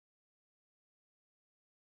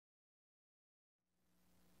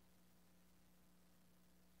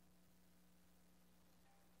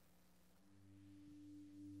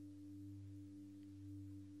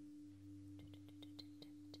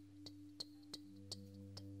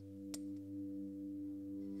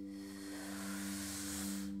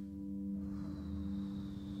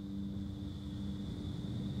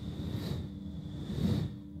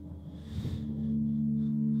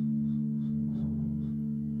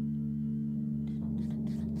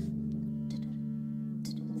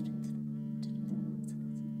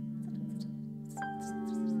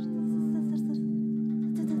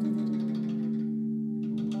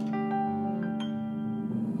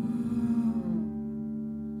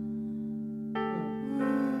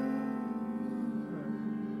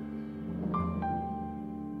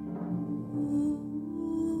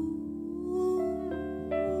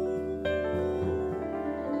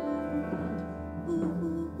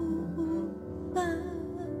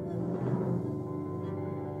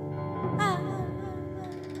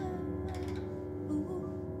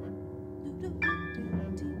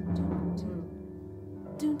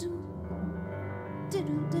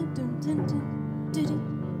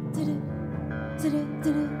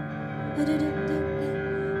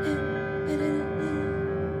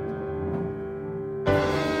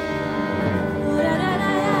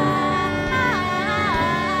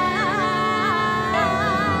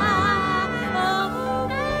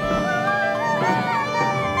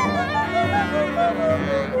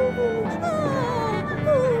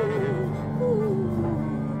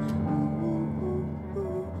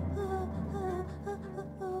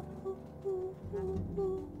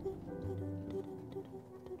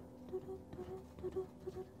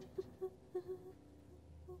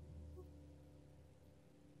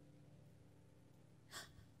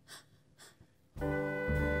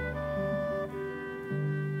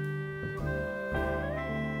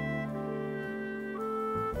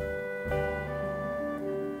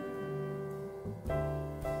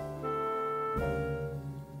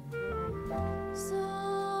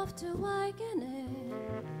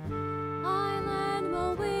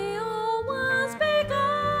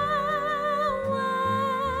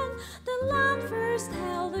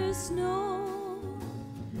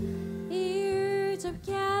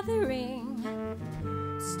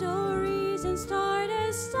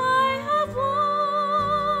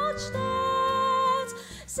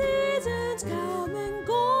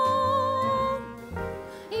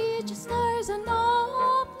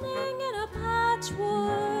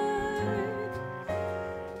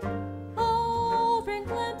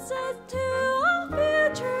glimpses to a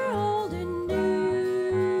future old and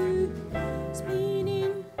new.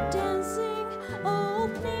 Spinning, dancing,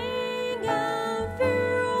 opening and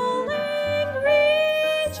furling,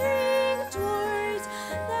 reaching towards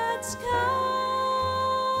that sky.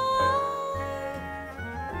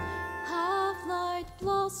 Half-light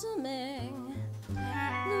blossoming,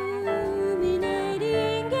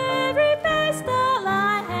 illuminating every face that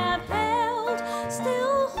I have held.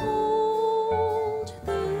 Still hold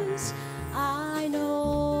this, I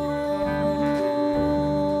know,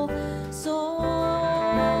 so long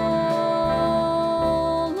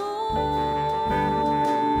ago.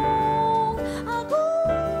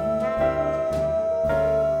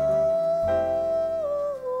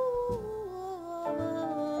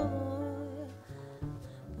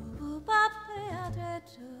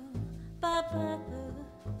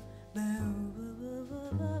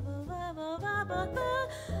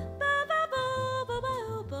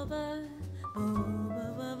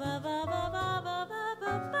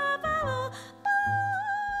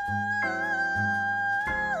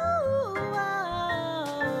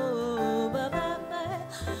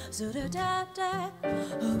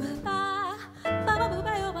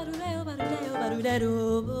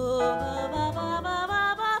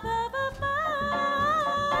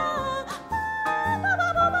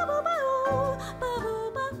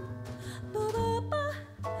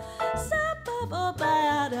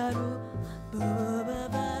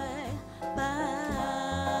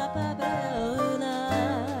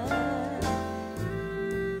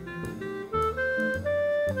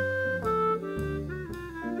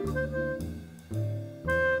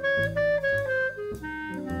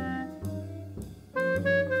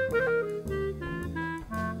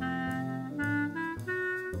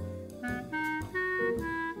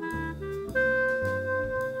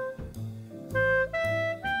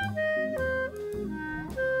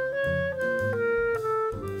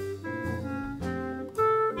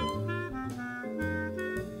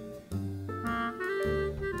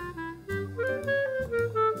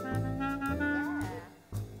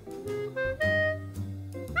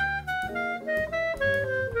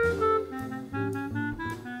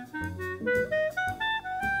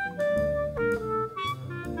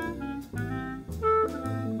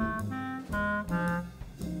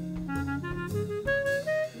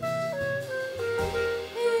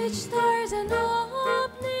 Each star's an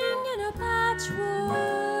opening in a patchwork,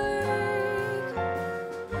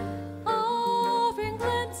 offering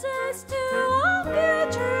glimpses to a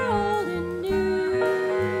future old and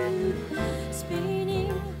new.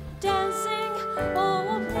 Spinning, dancing,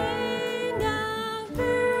 opening and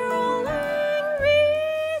furling,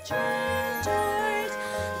 reaching towards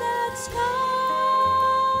that sky.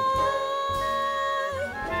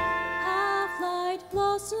 Half-light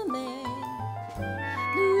blossoming,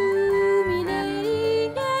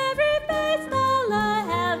 illuminating every face that I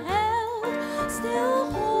have held.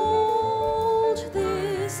 Still hold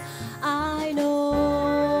this, I know,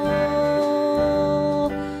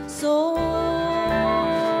 so long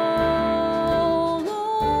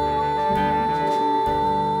ago.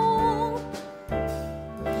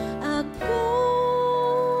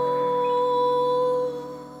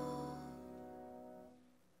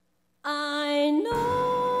 I know.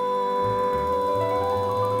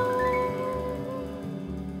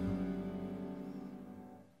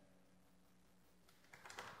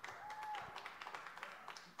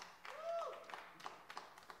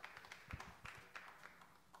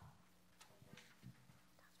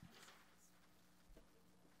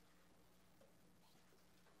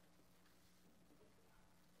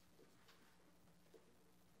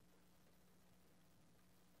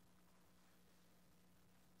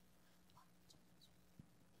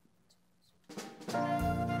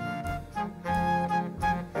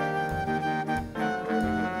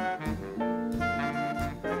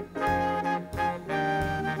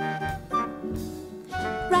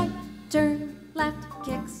 Right, turn, left,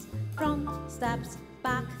 kicks, front, steps,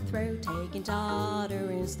 back, through, taking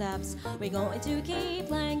tottering steps. We're going to keep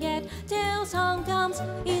playing it till sun comes.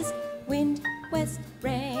 East, wind, west,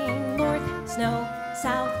 rain, north, snow,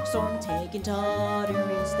 south, storm, taking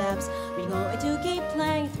tottering steps. We're going to keep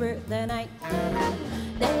playing through the night.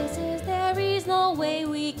 There is no way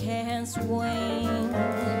we can swing.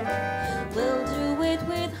 We'll do it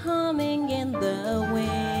with humming in the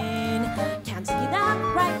wind. Can't see that.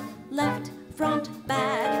 Right, left, front,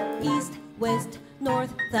 back, east, west,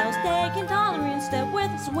 north, south, taking tottering step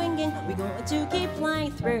with swinging. We're going to keep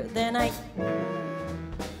flying through the night.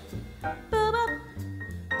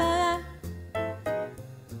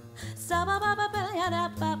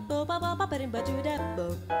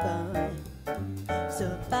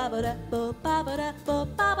 So ba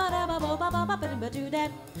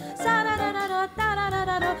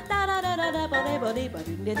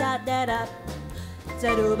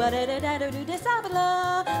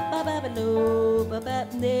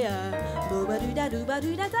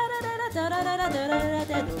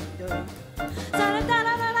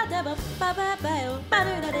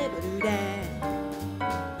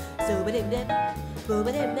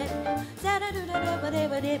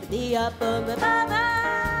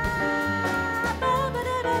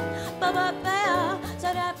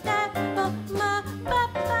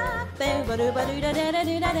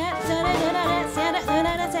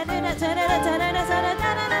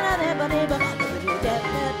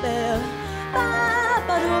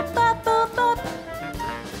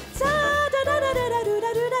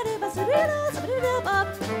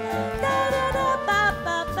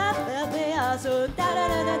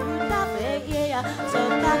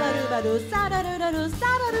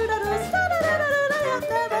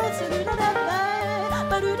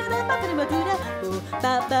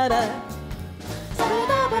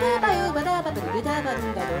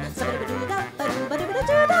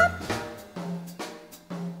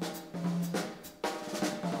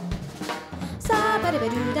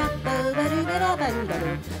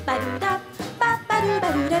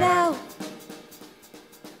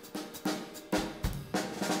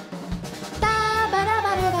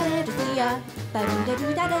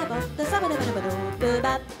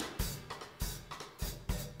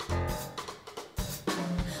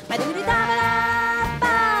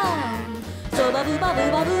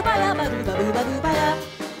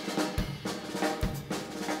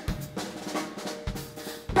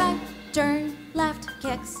Right turn, left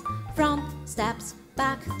kicks from steps,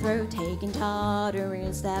 back through taking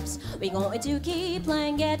tottering steps. We're going to keep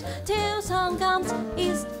playing it till sun comes.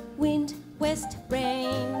 East wind, west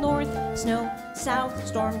rain, north snow, south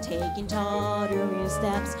storm, taking tottering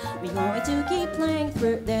steps. We're going to keep playing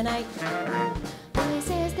through the night. He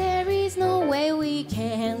says there is no way we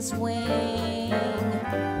can swing.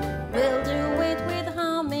 We'll do it with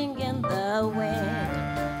humming in the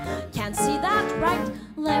wind. Can't see that right,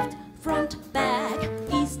 left, front, back,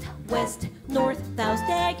 east, west, north, south,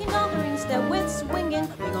 taking tottering steps with swinging.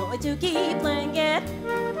 We're going to keep playing it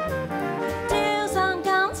till sun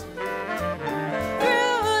comes.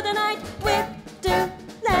 Through the night with the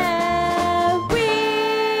Larry.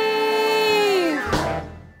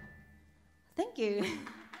 Thank you.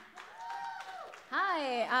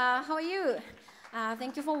 Hi, how are you?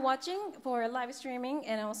 Thank you for watching, for live streaming,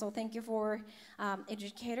 and also thank you for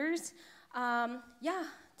educators. Yeah,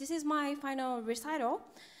 this is my final recital,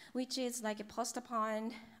 which is like a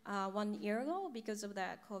postponed 1 year ago because of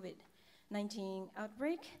the COVID-19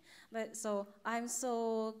 outbreak. But so I'm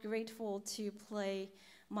so grateful to play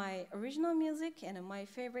my original music and my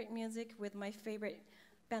favorite music with my favorite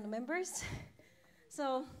band members.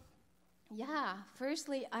 So yeah,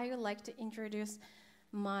 firstly, I would like to introduce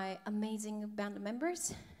my amazing band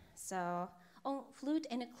members. So on flute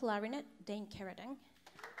and clarinet, Dain Carandang.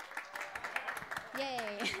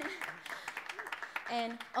 Yay!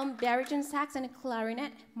 And on Bariton sax and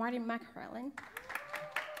clarinet, McLaren.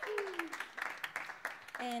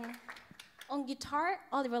 And on guitar,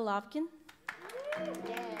 Lovekin.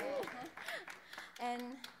 Yeah. And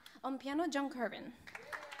on piano, Kervin.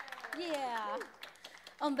 Yeah.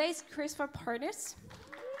 On bass, Parnis.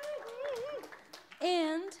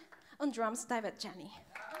 And on drums, Dhaivat Jani.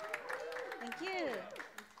 Thank you.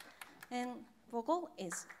 And vocal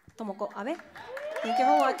is Tomoko Abe. Thank you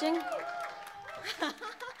for watching.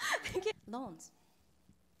 Thank you. Loans.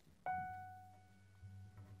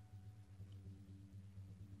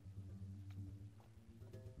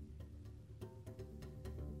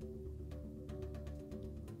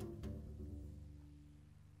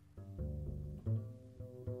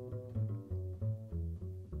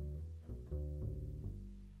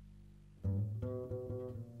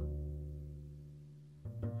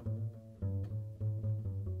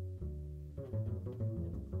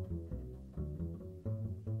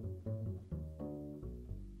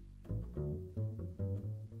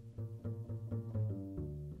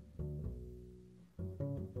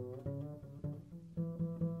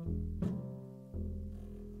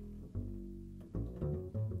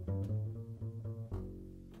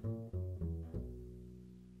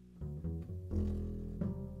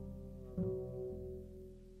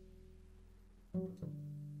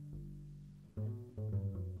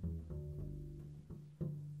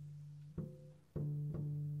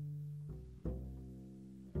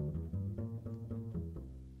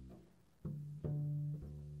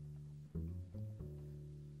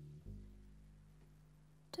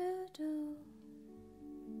 Do, do.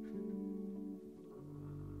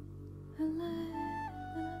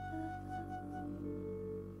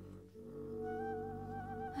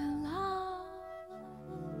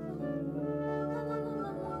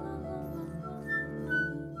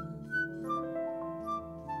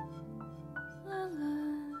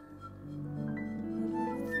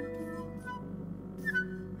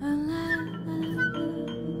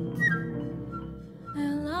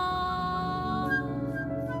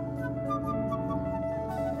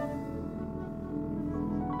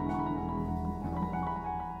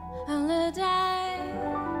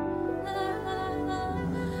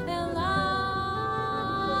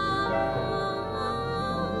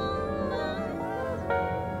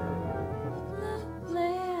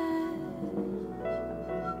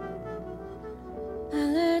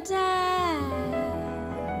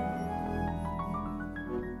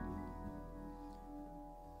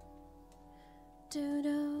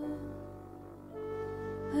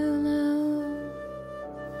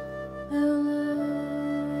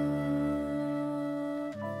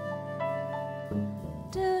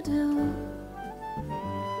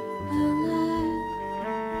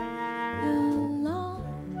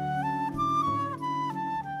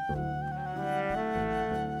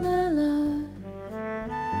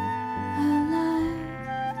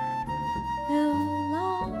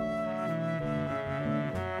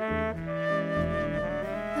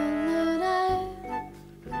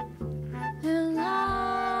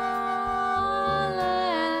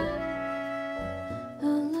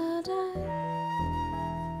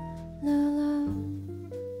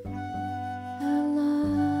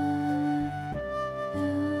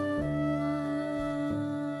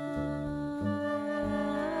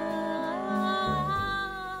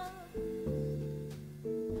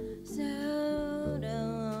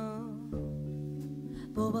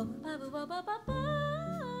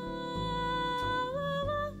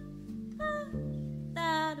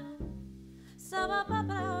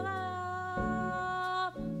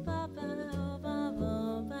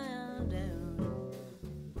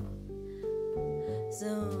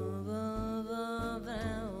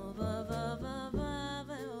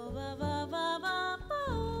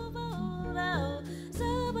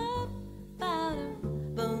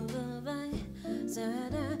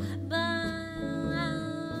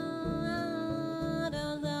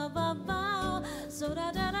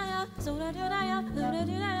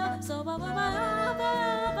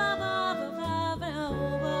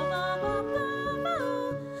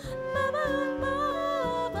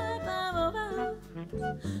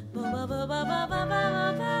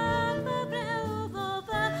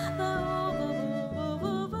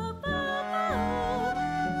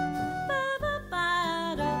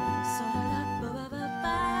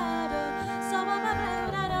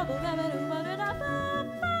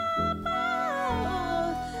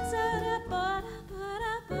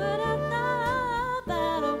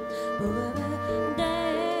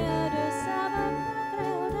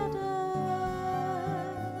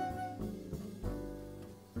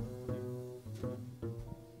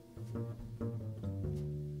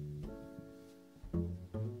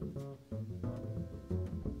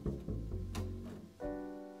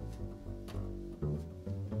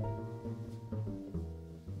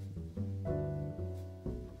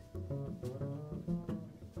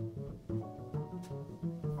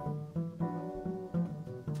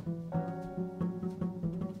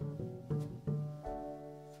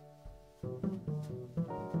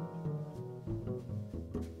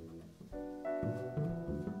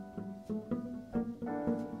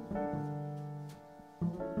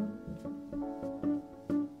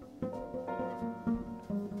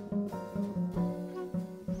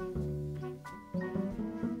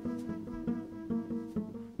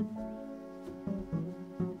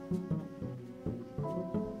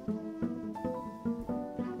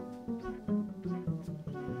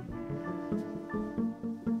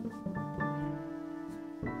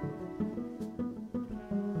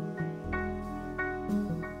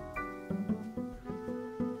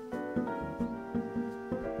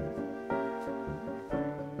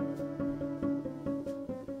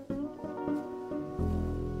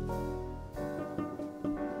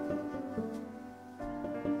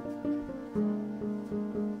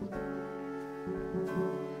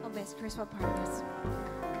 Chris for Parnis.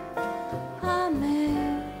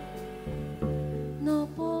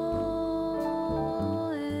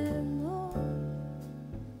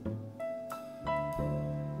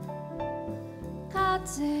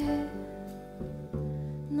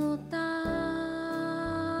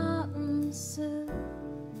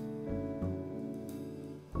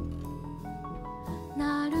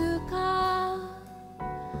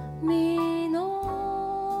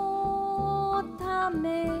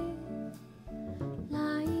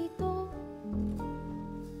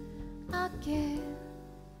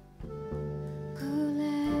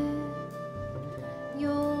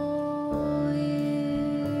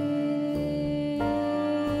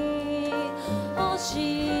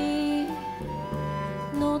 私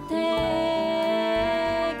の手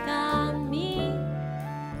紙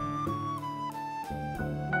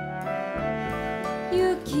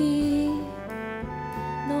雪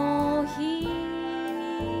の秘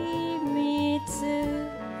密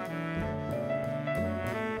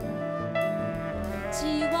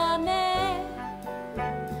血はめ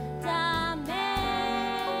だめ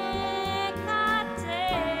風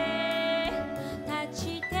立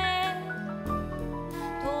ちて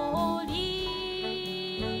通り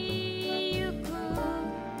ゆく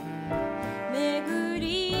巡り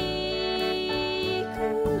来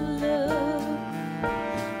る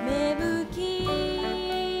芽吹き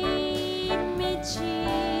道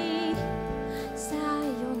さよ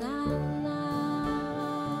なら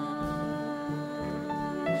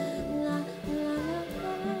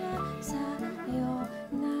さよ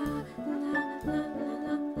な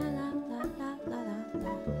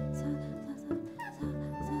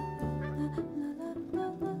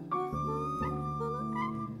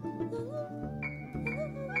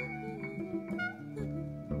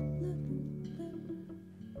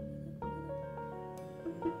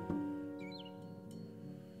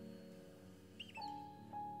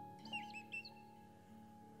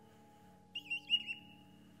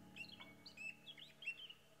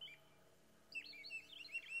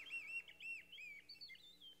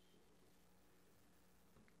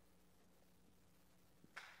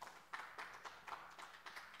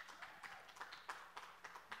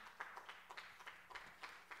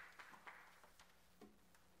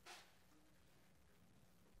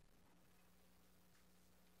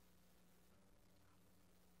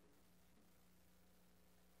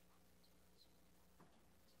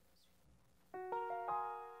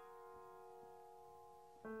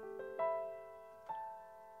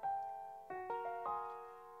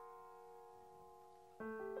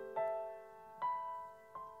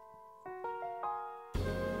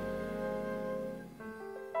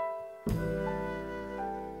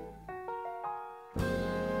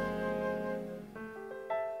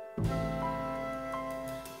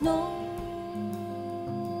No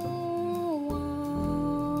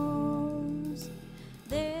one's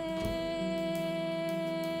there.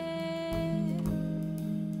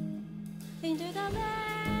 Into the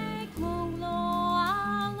lake, moon glow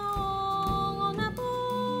along on a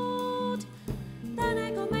boat. Then I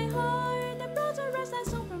got my heart and brought a restless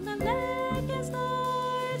song from the lake and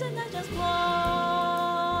stars, and I just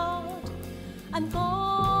walked. I'm gone.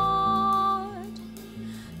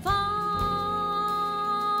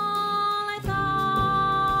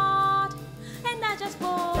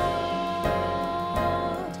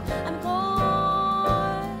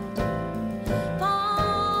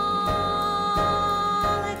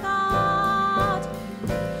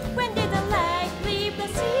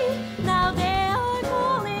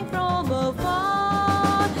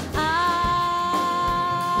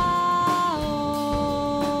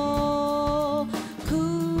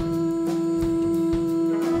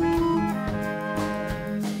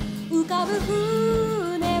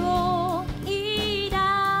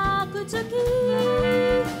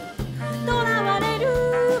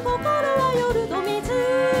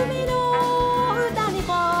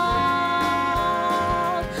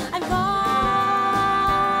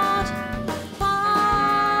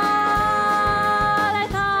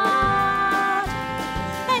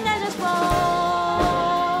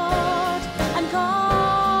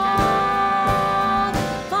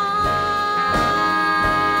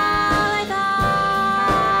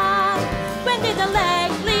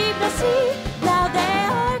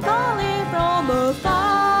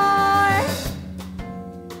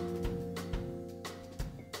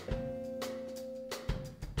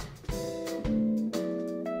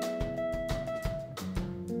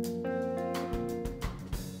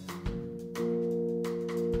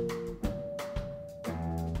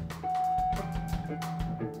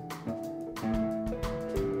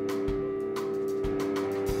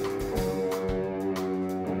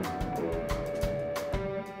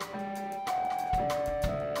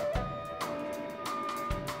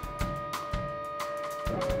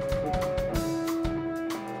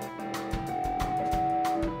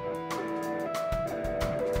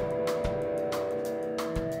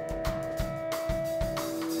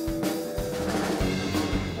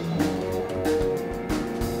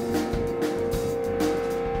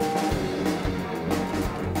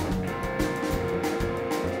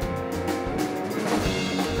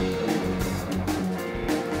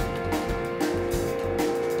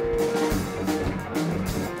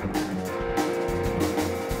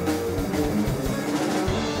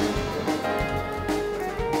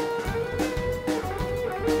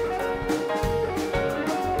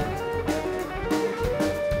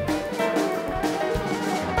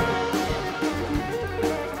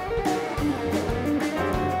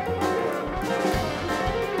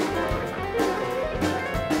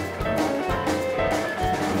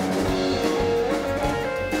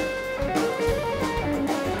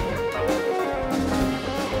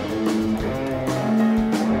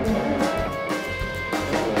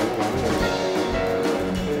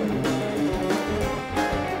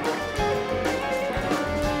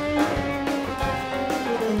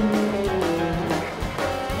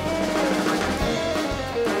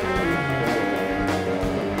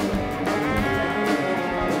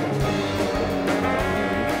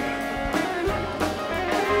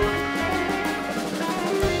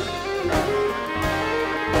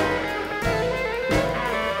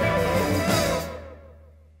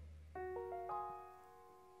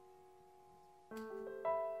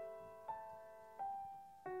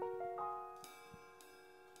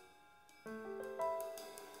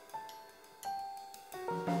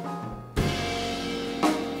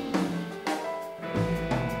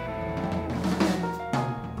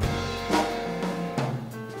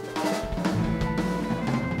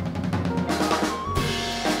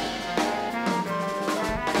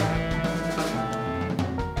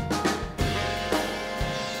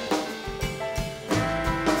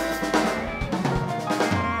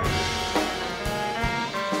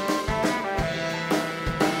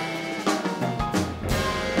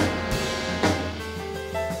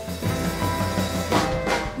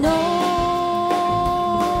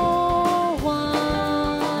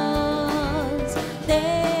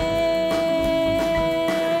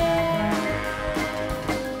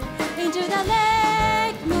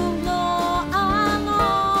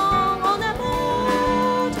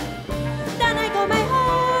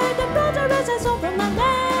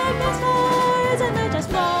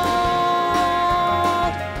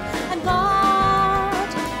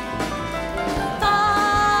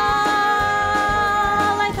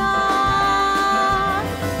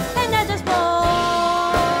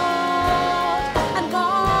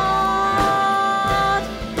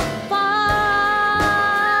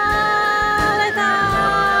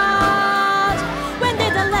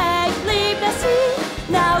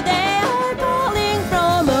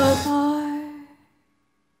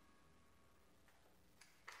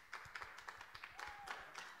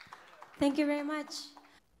 Thank you very much.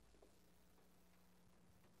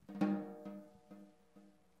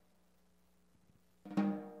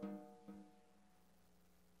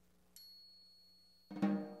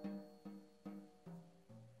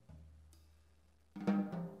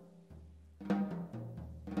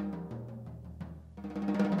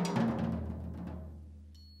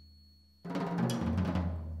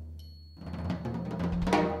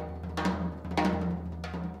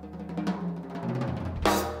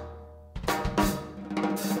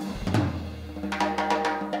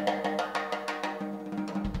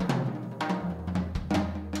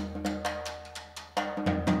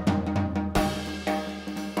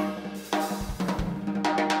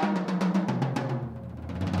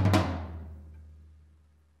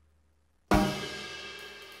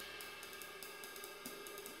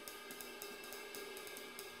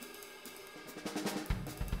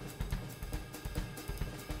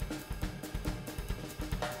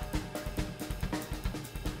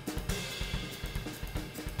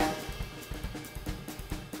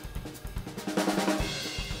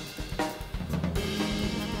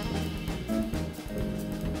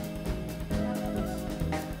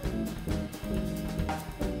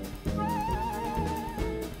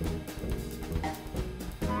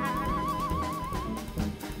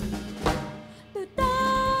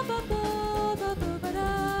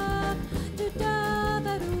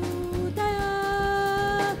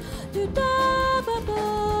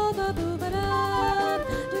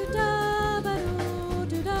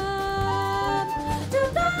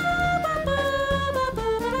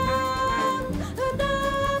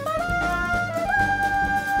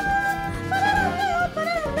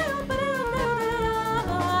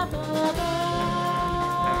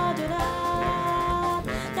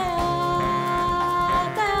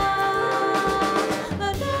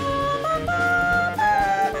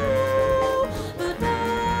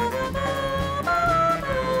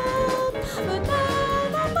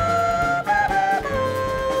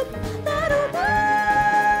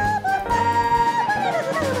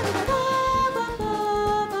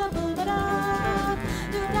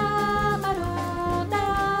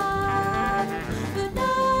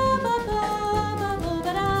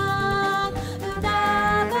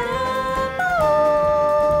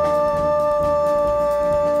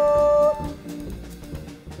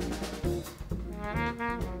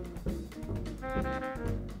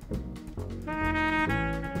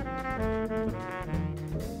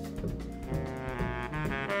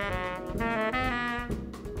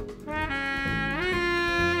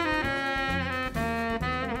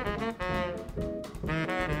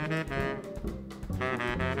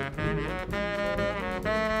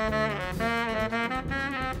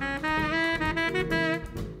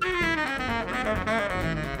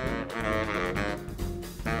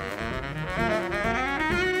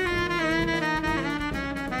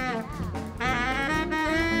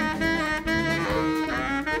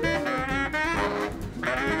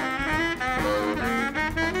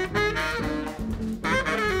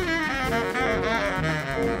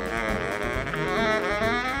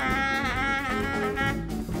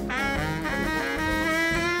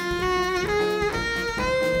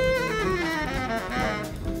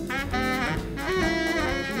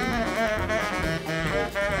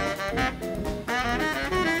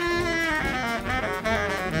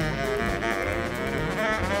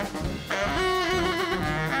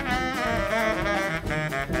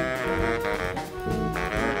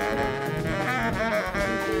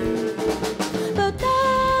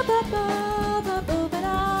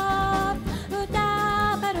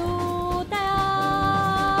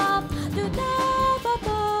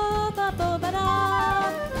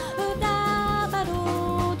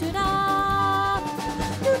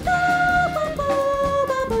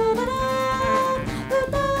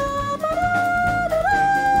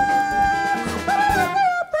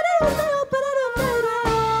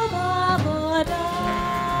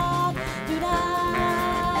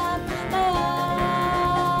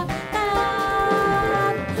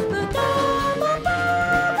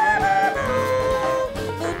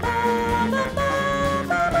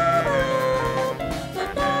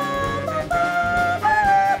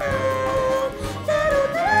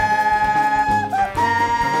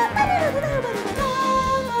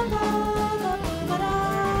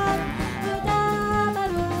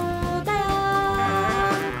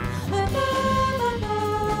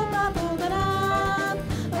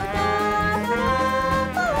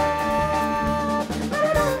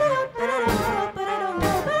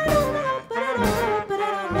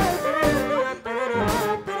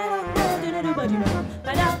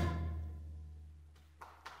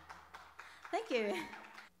 Thank you.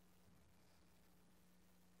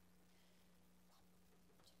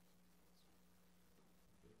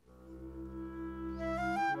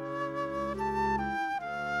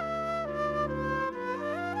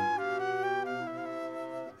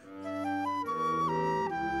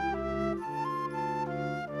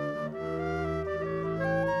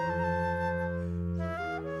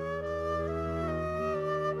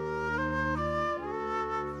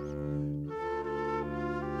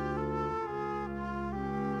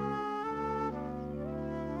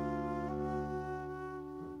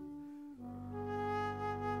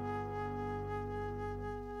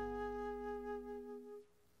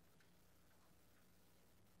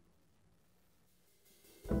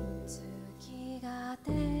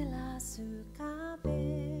 照らす壁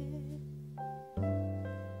明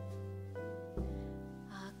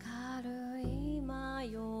るい真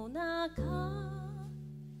夜中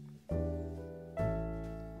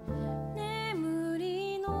眠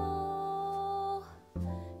りの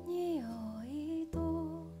匂い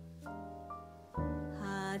と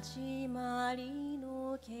始まり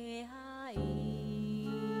の気配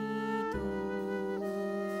と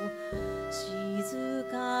静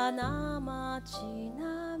かな街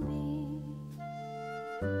並み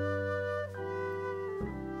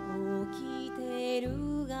起きてる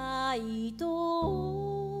街灯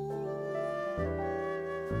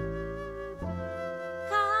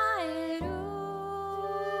帰る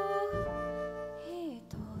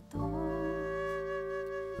人と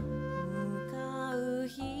向かう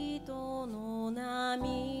人の波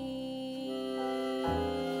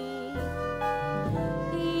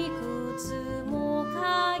いくつも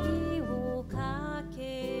鍵をかけ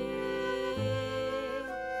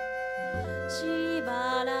し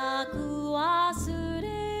ばらく忘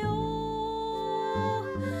れよう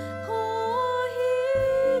コー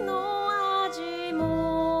ヒーの味も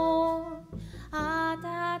温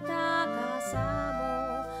かさも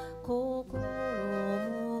心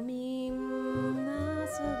もみんな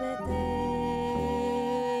すべて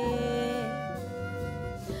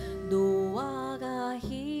ドアが開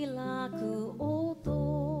く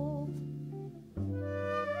音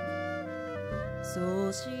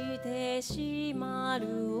そして閉ま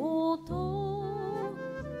る音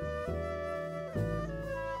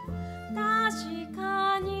確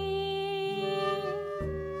かに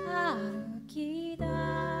歩き出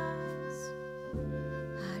す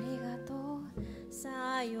ありがとう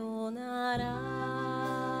さよなら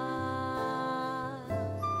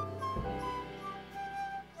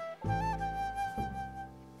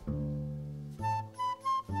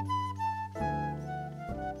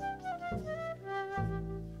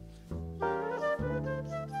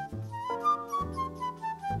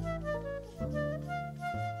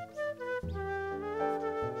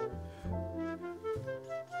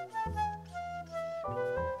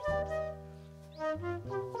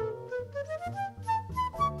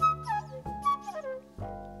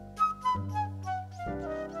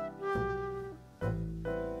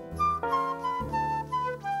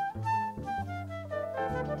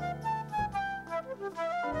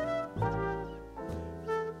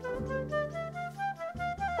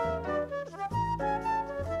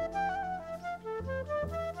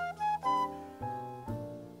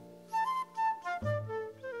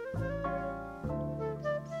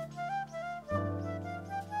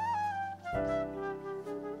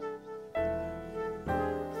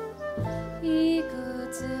いく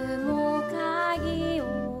つも鍵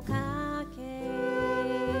をかけ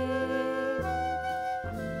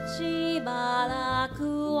しばらく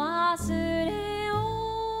忘れよ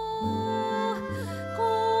うコ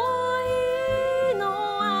ーヒーの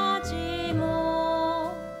味も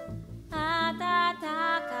温か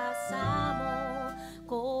さも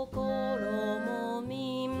心も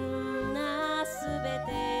みんなすべ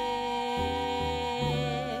て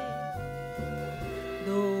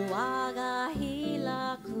ドアが開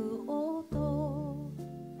く音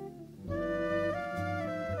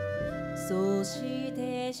そし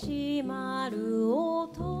て閉まる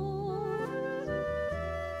音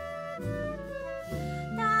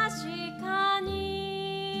確か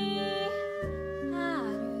に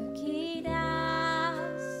歩き出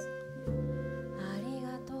すありが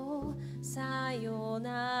とうさよ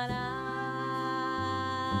なら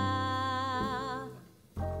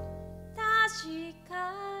確か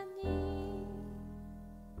に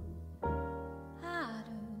歩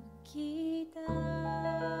き出す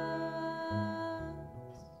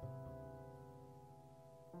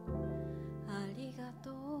ありがと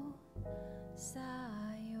うさ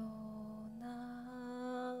よな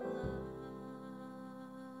ら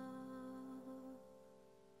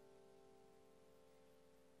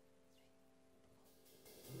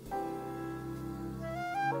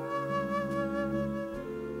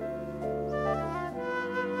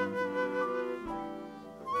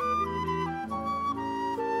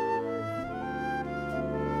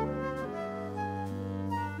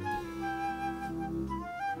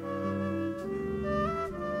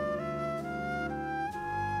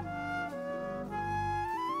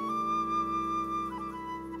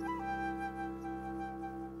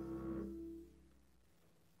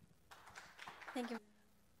Thank you.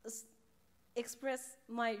 Express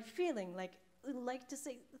my feeling, like I'd like to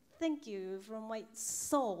say thank you from my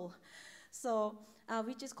soul. So,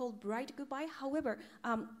 which is called Bright Goodbye. However,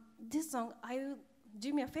 this song,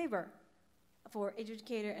 do me a favor. for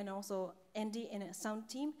educator and also Andy and a sound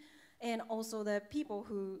team, and also the people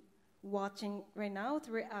who watching right now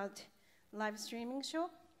throughout live streaming show.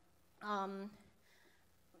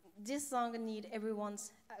 This song need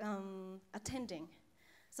everyone's attending.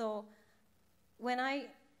 So when I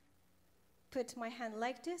put my hand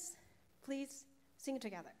like this, please sing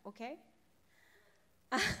together, okay?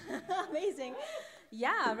 Amazing.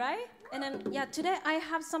 Yeah, right? And then, yeah, today I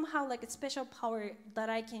have somehow like a special power that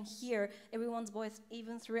I can hear everyone's voice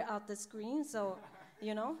even throughout the screen, so,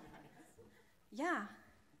 you know? Yeah.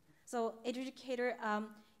 So, educator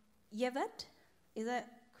Dhaivat, is that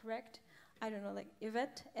correct? I don't know, like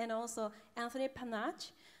Yvette, and also Anthony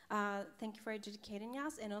Panach. Thank you for educating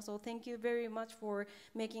us, and also thank you very much for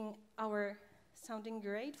making our sounding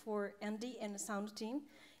great for Andy and the sound team.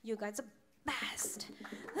 You guys are best.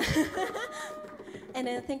 And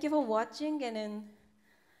then thank you for watching, and then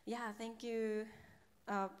yeah, thank you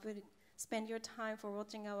for spend your time for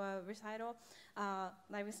watching our recital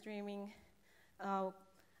live streaming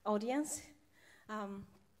audience.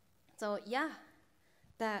 So yeah,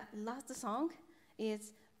 the last song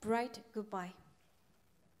is Bright Goodbye.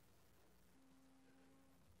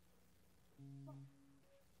 One,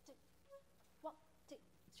 two,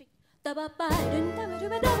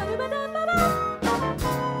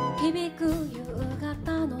 響く夕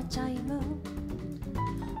方のチャイム、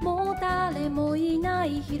もう誰もいな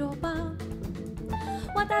い広場、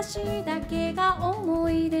私だけが思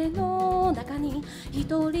い出の中に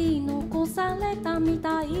一人残されたみ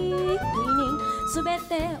たいに、すべ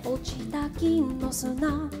て落ちた金の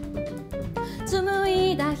砂、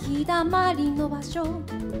紡いだ日だまりの場所、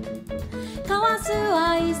交わす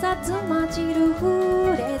挨拶混じる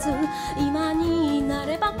フレーズ、今にな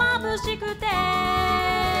れば眩しくて、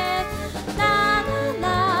ララ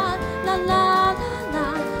ラララララ、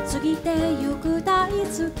過ぎてゆく大好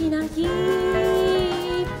きな日、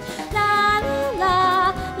ラララ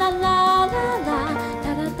ララララ、た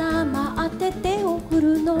だ黙って手を振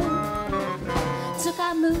るの、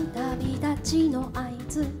掴む旅立ちの合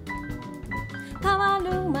図、変わ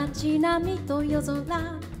る街並みと夜空、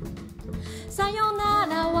さよな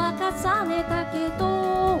らは重ねたけ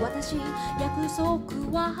ど、私約束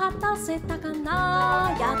は果たせたか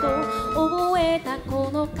な、やっと覚えた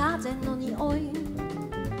この風の匂い、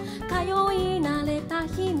通い慣れた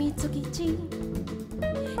秘密基地、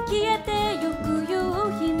消えてゆく夕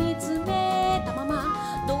日見つめたまま、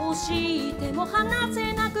どうしても離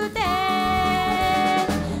せなくて、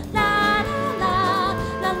ラララ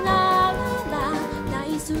ララララ、大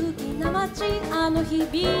好きな街あの日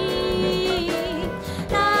々、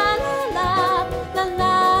ララララララ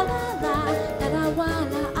ラ、ただ笑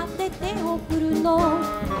って手を振るの、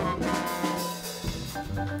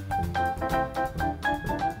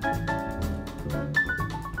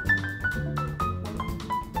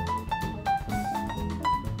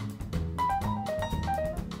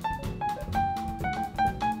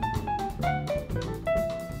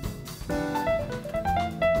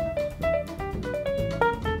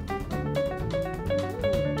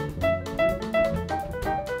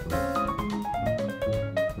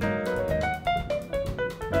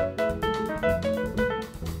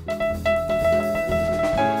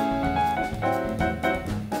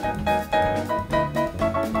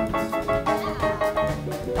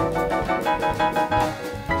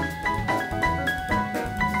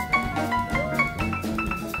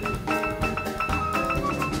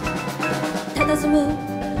佇む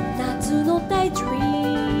夏のデイドリー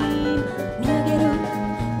ム、見上げる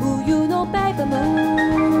冬のベイブムー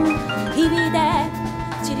ン、日々で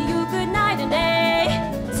散りゆくナイトデ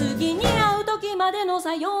イ、次に会う時までの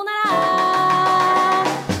さようなら、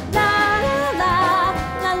ラララ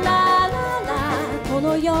ララララ、この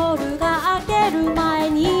夜が明ける前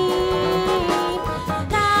に、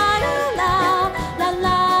ララララ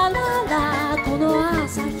ラララ、この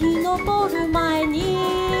朝日昇る前に、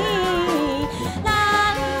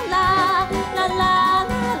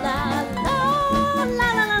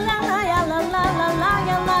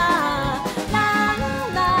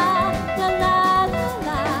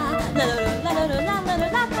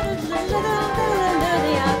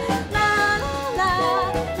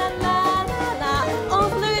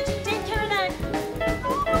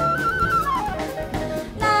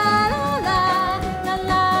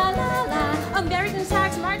Bariton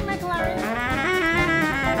sax, Martin McLaren.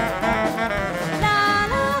 La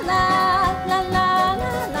la la la la la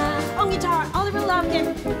la. On guitar, Oliver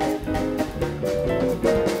Lovekin.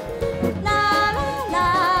 La la la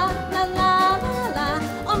la la la la.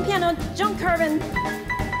 On piano, John Kervin.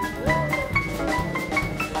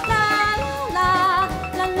 La la la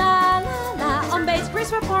la la la la. On bass,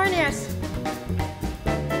 Parnis.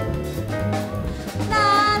 La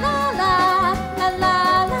la la la la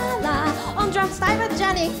la la. On drums, Dhaivat,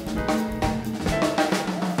 Jani.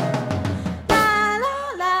 La la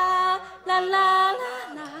la la la la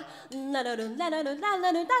la. La la la la la la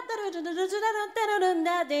la la la la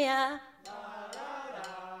la.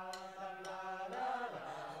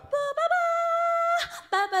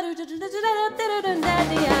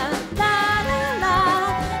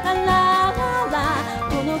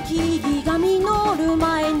この木々が実る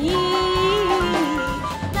前に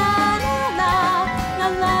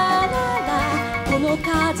この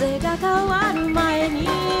風が変わる前に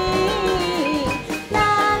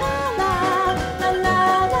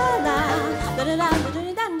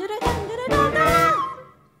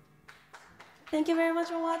Thank you very much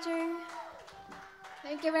for watching.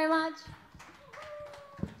 Thank you very much.